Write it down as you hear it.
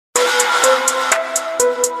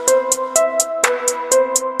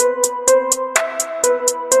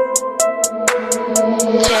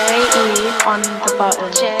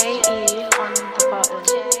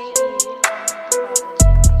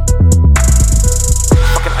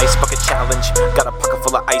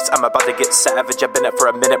full of ice, I'm about to get savage. I've been up for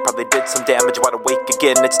a minute, probably did some damage. Wide awake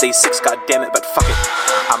again, it's day 6, goddammit, but fuck it.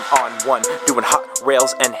 I'm on one, doing hot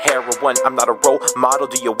rails and heroin. I'm not a role model,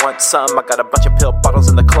 do you want some? I got a bunch of pill bottles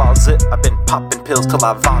in the closet. I've been popping pills till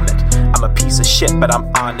I vomit. I'm a piece of shit, but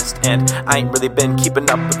I'm honest, and I ain't really been keeping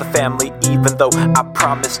up with the family, even though I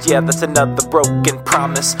promised. Yeah, that's another broken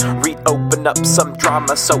promise. Reopen up some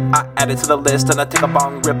drama, so I add it to the list, and I take a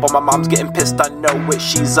bong rip while my mom's getting pissed. I know it,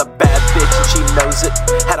 she's a bad bitch and she knows it.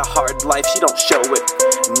 Had a hard life, she don't show it.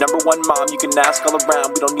 Number one mom, you can ask all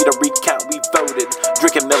around. We don't need a recount, we voted.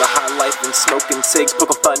 Drinking Miller High Life and smoking cigs,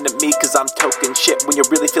 poking fun at me cause I'm token shit. When you're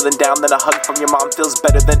really feeling down, then a hug from your mom feels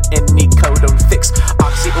better than any codone fix.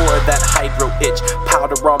 Oxy or that hydro itch,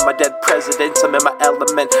 powder on my dead presidents. I'm in my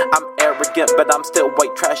element, I'm arrogant, but I'm still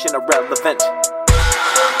white trash and irrelevant.